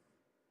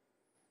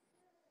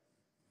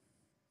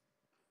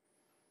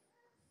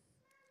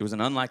 It was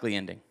an unlikely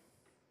ending.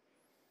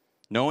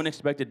 No one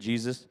expected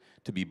Jesus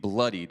to be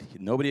bloodied.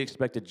 Nobody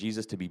expected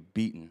Jesus to be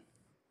beaten.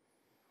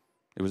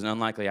 It was an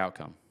unlikely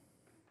outcome.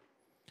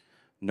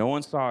 No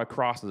one saw a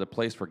cross as a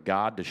place for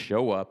God to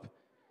show up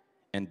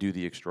and do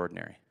the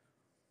extraordinary.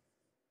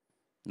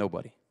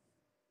 Nobody.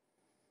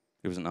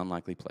 It was an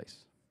unlikely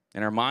place.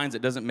 In our minds,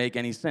 it doesn't make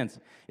any sense.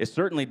 It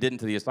certainly didn't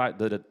to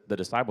the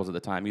disciples at the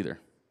time either.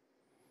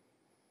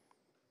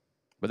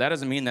 But that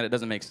doesn't mean that it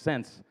doesn't make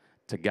sense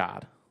to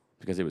God,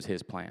 because it was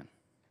his plan.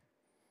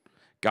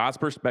 God's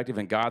perspective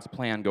and God's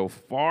plan go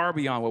far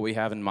beyond what we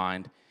have in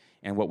mind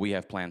and what we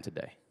have planned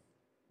today,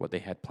 what they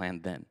had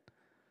planned then.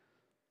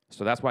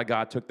 So that's why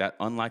God took that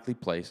unlikely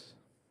place,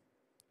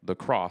 the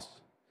cross,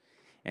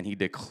 and he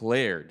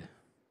declared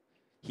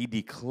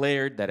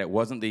that it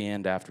wasn't the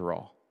end after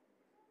all.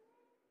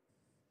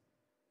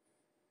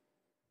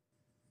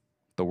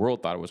 The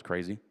world thought it was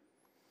crazy,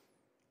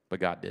 but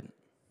God didn't.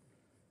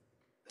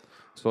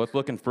 So let's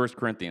look in 1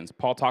 Corinthians.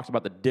 Paul talks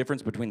about the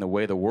difference between the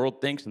way the world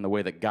thinks and the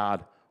way that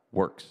God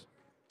works.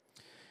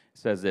 It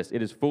says this: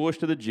 "It is foolish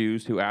to the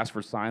Jews who ask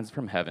for signs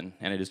from heaven,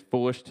 and it is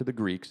foolish to the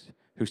Greeks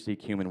who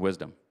seek human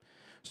wisdom.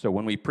 So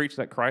when we preach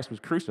that Christ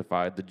was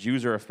crucified, the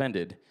Jews are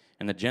offended,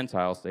 and the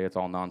Gentiles say it's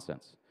all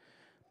nonsense.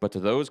 But to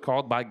those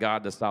called by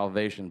God to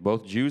salvation,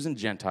 both Jews and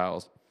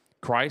Gentiles,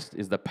 Christ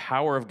is the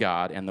power of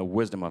God and the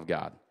wisdom of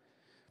God.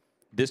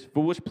 This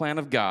foolish plan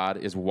of God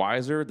is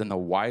wiser than the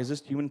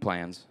wisest human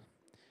plans,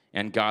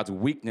 and God's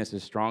weakness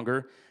is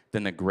stronger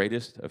than the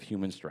greatest of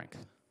human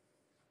strength."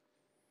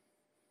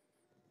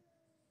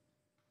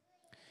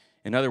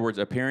 In other words,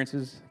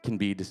 appearances can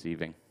be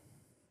deceiving.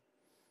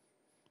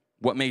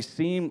 What may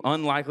seem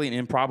unlikely and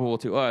improbable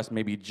to us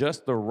may be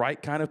just the right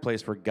kind of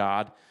place for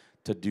God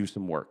to do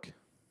some work.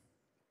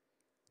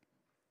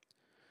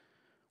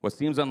 What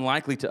seems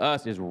unlikely to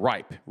us is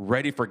ripe,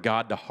 ready for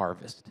God to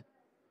harvest.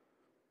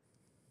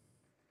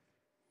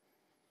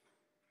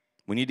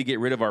 We need to get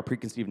rid of our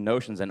preconceived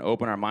notions and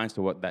open our minds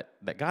to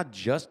that God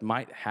just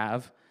might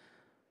have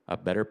a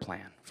better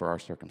plan for our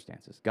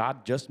circumstances.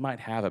 God just might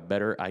have a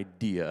better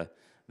idea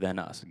than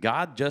us.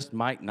 God just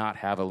might not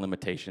have a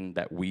limitation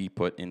that we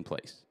put in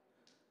place.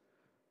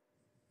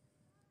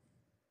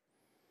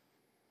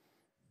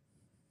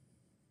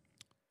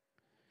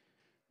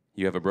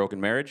 You have a broken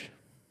marriage?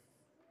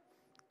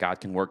 God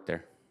can work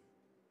there.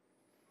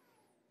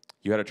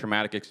 You had a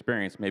traumatic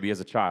experience, maybe as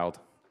a child.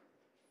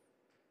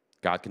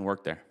 God can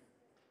work there.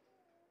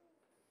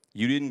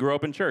 You didn't grow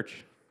up in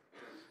church.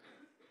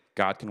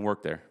 God can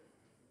work there.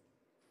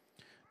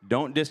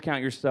 Don't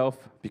discount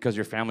yourself because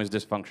your family is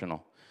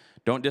dysfunctional.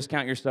 Don't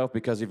discount yourself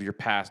because of your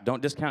past.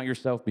 Don't discount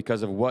yourself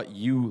because of what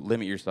you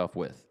limit yourself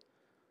with.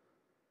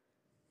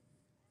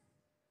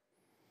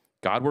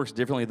 God works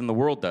differently than the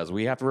world does.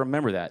 We have to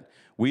remember that.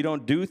 We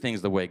don't do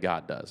things the way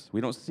God does.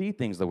 We don't see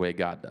things the way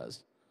God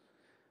does.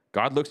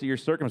 God looks at your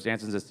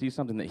circumstances and sees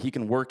something that he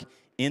can work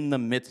in the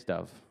midst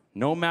of,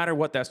 no matter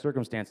what that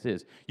circumstance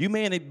is. You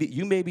may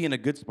be in a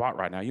good spot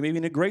right now. You may be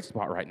in a great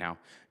spot right now.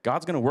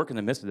 God's going to work in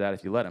the midst of that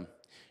if you let him.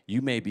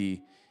 You may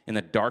be in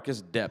the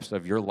darkest depths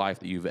of your life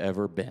that you've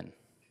ever been.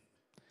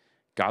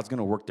 God's going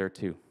to work there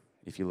too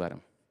if you let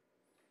him.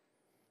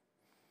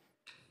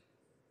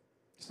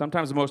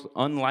 Sometimes the most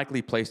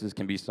unlikely places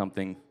can be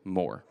something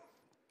more.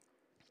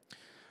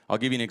 I'll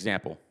give you an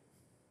example.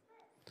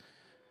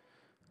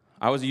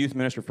 I was a youth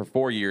minister for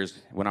 4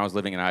 years when I was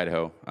living in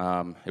Idaho.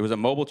 It was a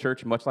mobile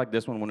church, much like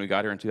this one when we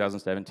got here in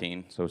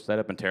 2017, so set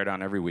up and tear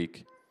down every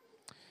week.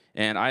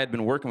 And I had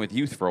been working with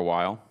youth for a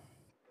while,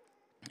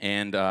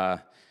 and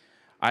I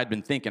had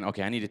been thinking,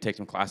 okay, I need to take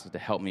some classes to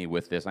help me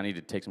with this. I need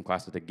to take some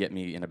classes to get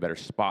me in a better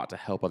spot to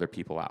help other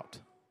people out,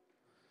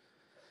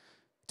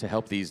 to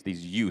help these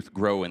youth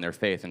grow in their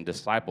faith and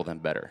disciple them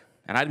better.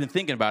 And I'd been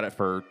thinking about it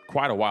for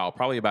quite a while,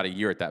 probably about a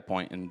year at that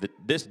point. And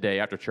this day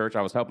after church,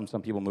 I was helping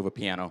some people move a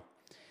piano.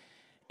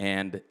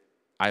 And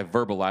I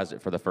verbalized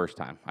it for the first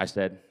time. I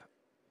said,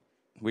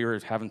 we were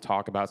having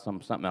talk about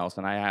something else,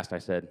 and I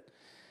said,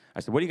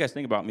 what do you guys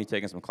think about me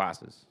taking some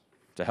classes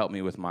to help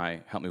me with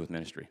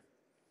ministry?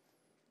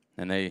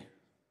 And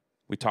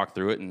we talked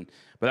through it,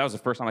 but that was the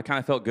first time I kind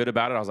of felt good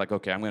about it. I was like,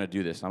 okay, I'm going to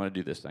do this. I'm going to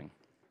do this thing.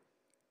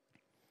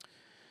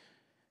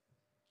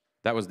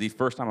 That was the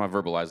first time I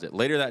verbalized it.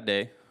 Later that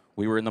day,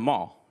 we were in the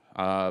mall.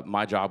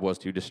 My job was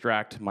to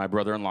distract my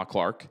brother-in-law,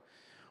 Clark,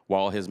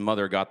 while his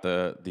mother got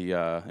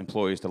the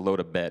employees to load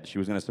a bed. She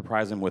was going to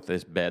surprise him with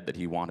this bed that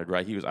he wanted,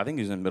 right? I think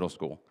he was in middle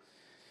school.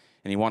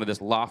 And he wanted this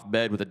loft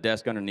bed with a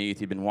desk underneath.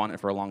 He'd been wanting it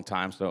for a long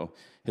time, so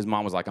his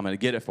mom was like, I'm going to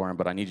get it for him,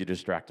 but I need you to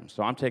distract him.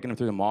 So I'm taking him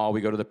through the mall.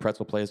 We go to the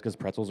pretzel place because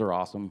pretzels are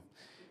awesome.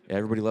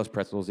 Everybody loves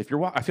pretzels.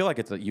 I feel like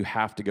you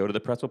have to go to the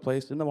pretzel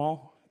place in the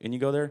mall, and you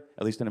go there,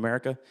 at least in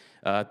America,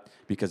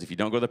 because if you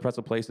don't go to the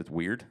pretzel place, it's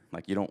weird.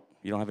 Like you don't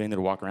have anything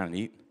to walk around and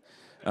eat.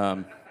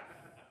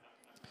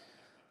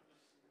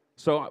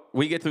 So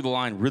we get through the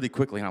line really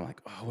quickly, and I'm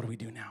like, oh, what do we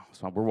do now?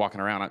 So we're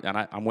walking around,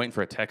 and I'm waiting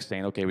for a text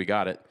saying, okay, we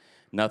got it.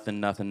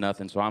 Nothing.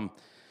 So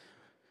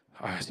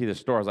I see this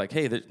store. I was like,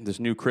 hey, this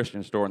new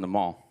Christian store in the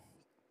mall.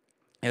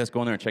 hey, let's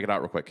go in there and check it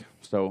out real quick.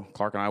 So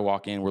Clark and I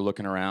walk in. We're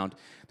looking around.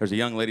 There's a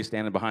young lady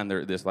standing behind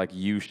this like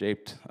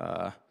U-shaped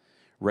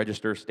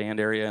register stand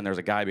area, and there's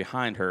a guy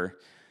behind her.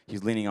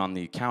 He's leaning on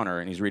the counter,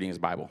 and he's reading his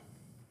Bible.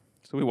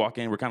 So we walk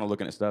in. We're kind of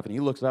looking at stuff, and he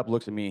looks up,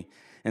 looks at me,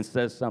 and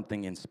says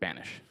something in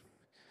Spanish.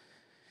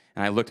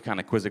 And I looked kind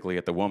of quizzically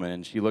at the woman,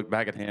 and she looked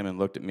back at him and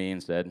looked at me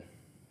and said,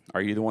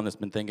 "Are you the one that's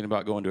been thinking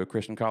about going to a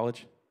Christian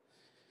college?"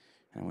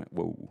 And I went,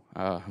 "Whoa."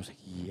 I was like,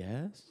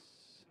 "Yes."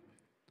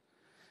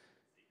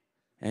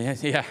 And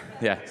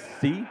yeah.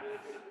 See?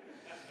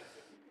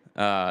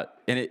 And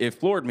it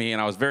floored me,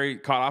 and I was very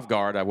caught off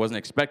guard. I wasn't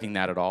expecting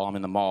that at all. I'm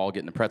in the mall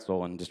getting a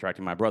pretzel and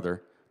distracting my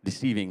brother,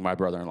 deceiving my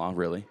brother-in-law,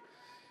 really.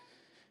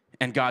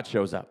 And God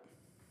shows up.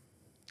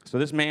 So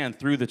this man,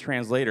 through the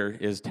translator,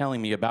 is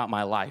telling me about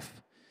my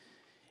life.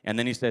 And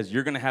then he says,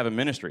 "You're going to have a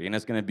ministry, and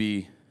it's going to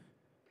be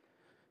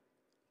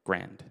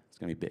grand. It's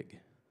going to be big."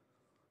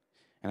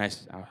 And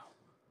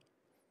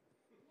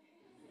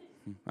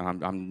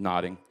I'm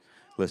nodding,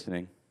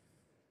 listening,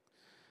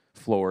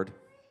 floored.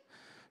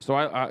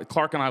 So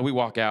Clark and we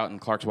walk out, and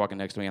Clark's walking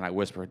next to me, and I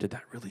whisper, "Did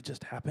that really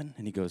just happen?"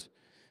 And he goes,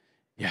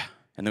 "Yeah."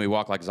 And then we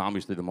walk like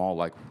zombies through the mall,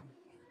 like,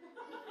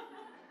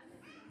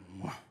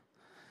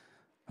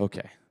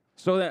 okay.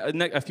 So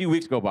a few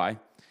weeks go by,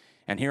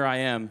 and here I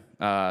am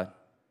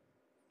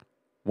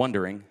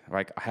wondering,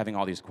 like, having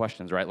all these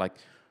questions, right? Like,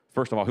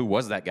 first of all, who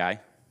was that guy?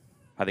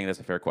 I think that's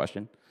a fair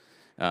question.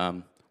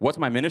 What's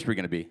my ministry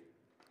going to be?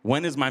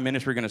 When is my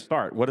ministry going to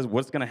start?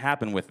 What's going to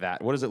happen with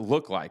that? What does it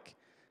look like?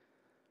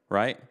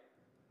 Right?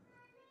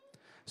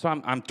 So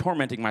I'm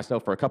tormenting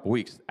myself for a couple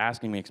weeks,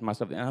 asking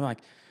myself, and I'm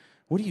like,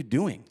 what are you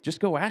doing? Just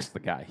go ask the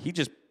guy. He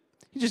just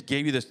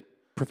gave you this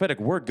prophetic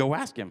word. Go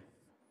ask him.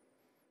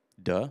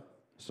 Duh.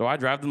 So I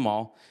drive to the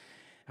mall.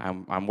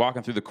 I'm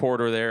walking through the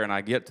corridor there, and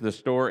I get to the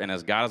store, and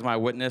as God is my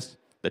witness,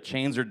 the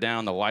chains are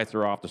down, the lights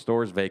are off, the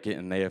store is vacant,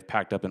 and they have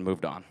packed up and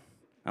moved on.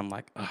 I'm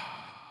like,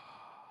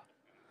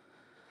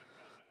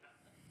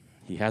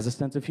 He has a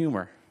sense of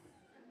humor.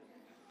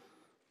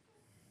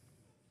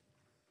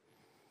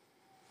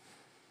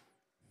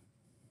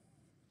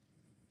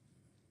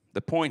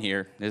 The point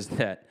here is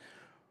that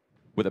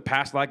with a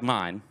past like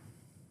mine,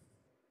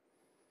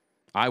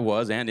 I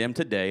was and am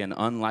today an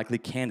unlikely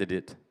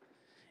candidate,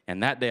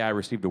 and that day I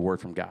received a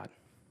word from God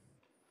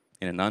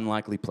in an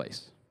unlikely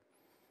place.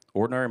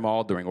 Ordinary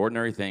mall, doing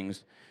ordinary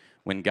things,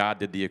 when God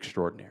did the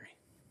extraordinary.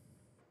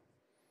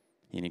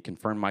 And He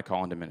confirmed my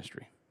call into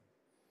ministry.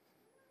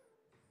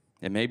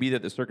 It may be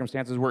that the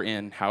circumstances we're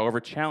in, however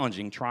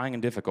challenging, trying,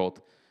 and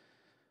difficult,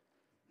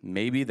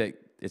 maybe that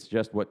it's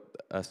just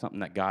something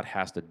that God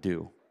has to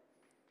do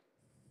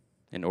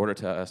in order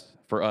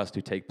for us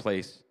to take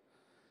place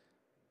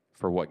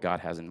for what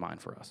God has in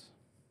mind for us.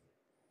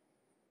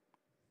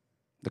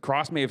 The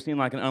cross may have seemed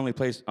like an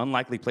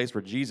unlikely place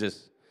for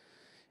Jesus,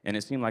 and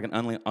it seemed like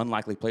an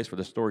unlikely place for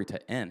the story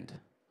to end.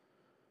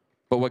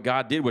 But what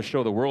God did was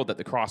show the world that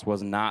the cross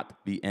was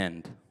not the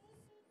end,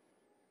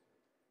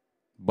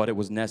 but it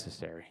was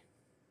necessary.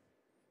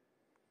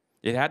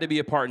 It had to be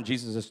a part in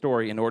Jesus'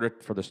 story in order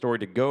for the story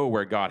to go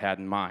where God had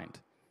in mind.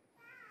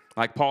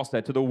 Like Paul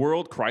said, to the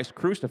world, Christ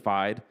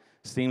crucified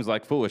seems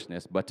like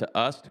foolishness, but to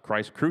us,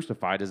 Christ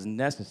crucified is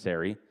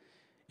necessary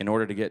in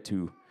order to get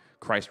to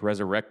Christ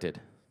resurrected,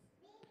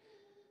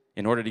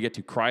 in order to get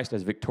to Christ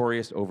as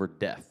victorious over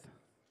death.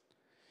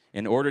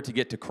 In order to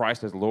get to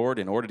Christ as Lord,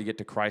 in order to get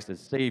to Christ as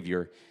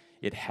Savior,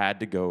 it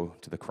had to go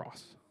to the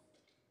cross.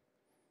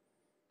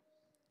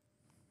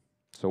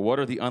 So what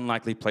are the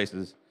unlikely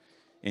places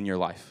in your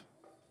life?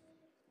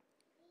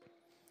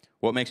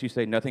 What makes you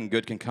say nothing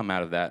good can come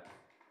out of that?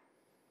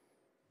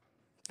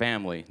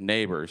 Family,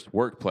 neighbors,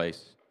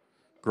 workplace,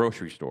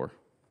 grocery store.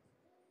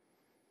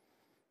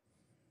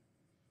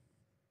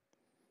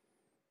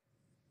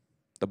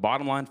 The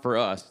bottom line for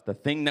us, the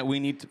thing that we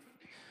need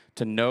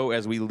to know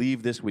as we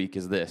leave this week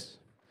is this: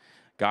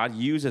 God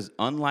uses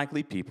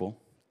unlikely people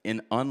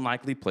in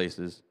unlikely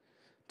places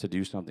to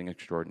do something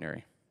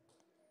extraordinary.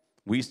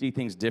 We see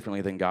things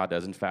differently than God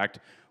does. In fact,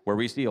 where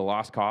we see a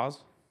lost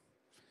cause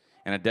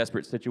and a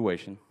desperate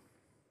situation,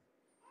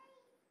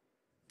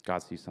 God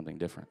sees something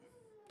different.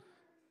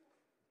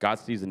 God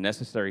sees a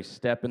necessary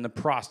step in the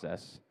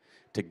process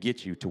to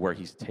get you to where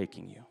He's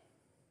taking you.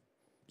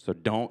 So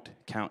don't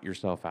count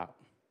yourself out.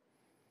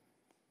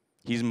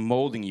 He's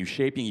molding you,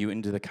 shaping you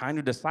into the kind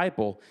of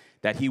disciple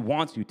that He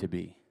wants you to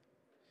be.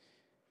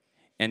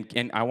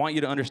 And I want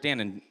you to understand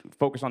and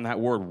focus on that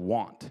word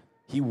want.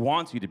 He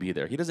wants you to be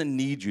there. He doesn't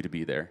need you to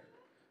be there.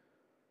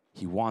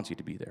 He wants you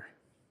to be there.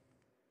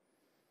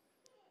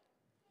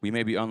 We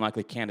may be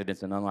unlikely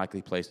candidates in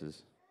unlikely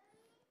places,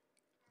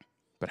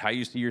 but how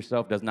you see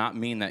yourself does not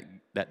mean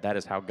that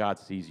is how God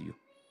sees you.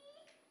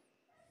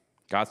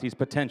 God sees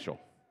potential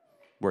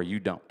where you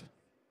don't,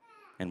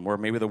 and where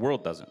maybe the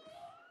world doesn't.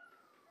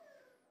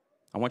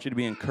 I want you to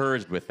be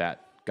encouraged with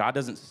that. God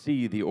doesn't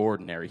see the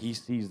ordinary. He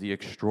sees the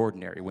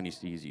extraordinary when He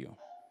sees you.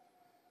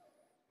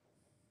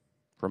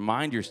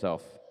 Remind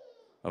yourself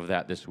of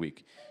that this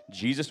week.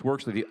 Jesus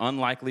works through the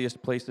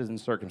unlikeliest places and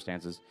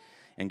circumstances,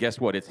 and guess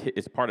what?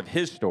 It's part of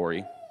His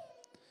story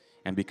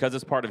And because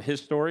it's part of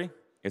his story,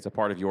 it's a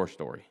part of your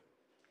story.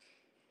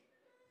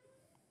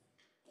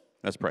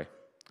 Let's pray.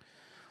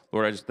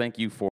 Lord, I just thank you for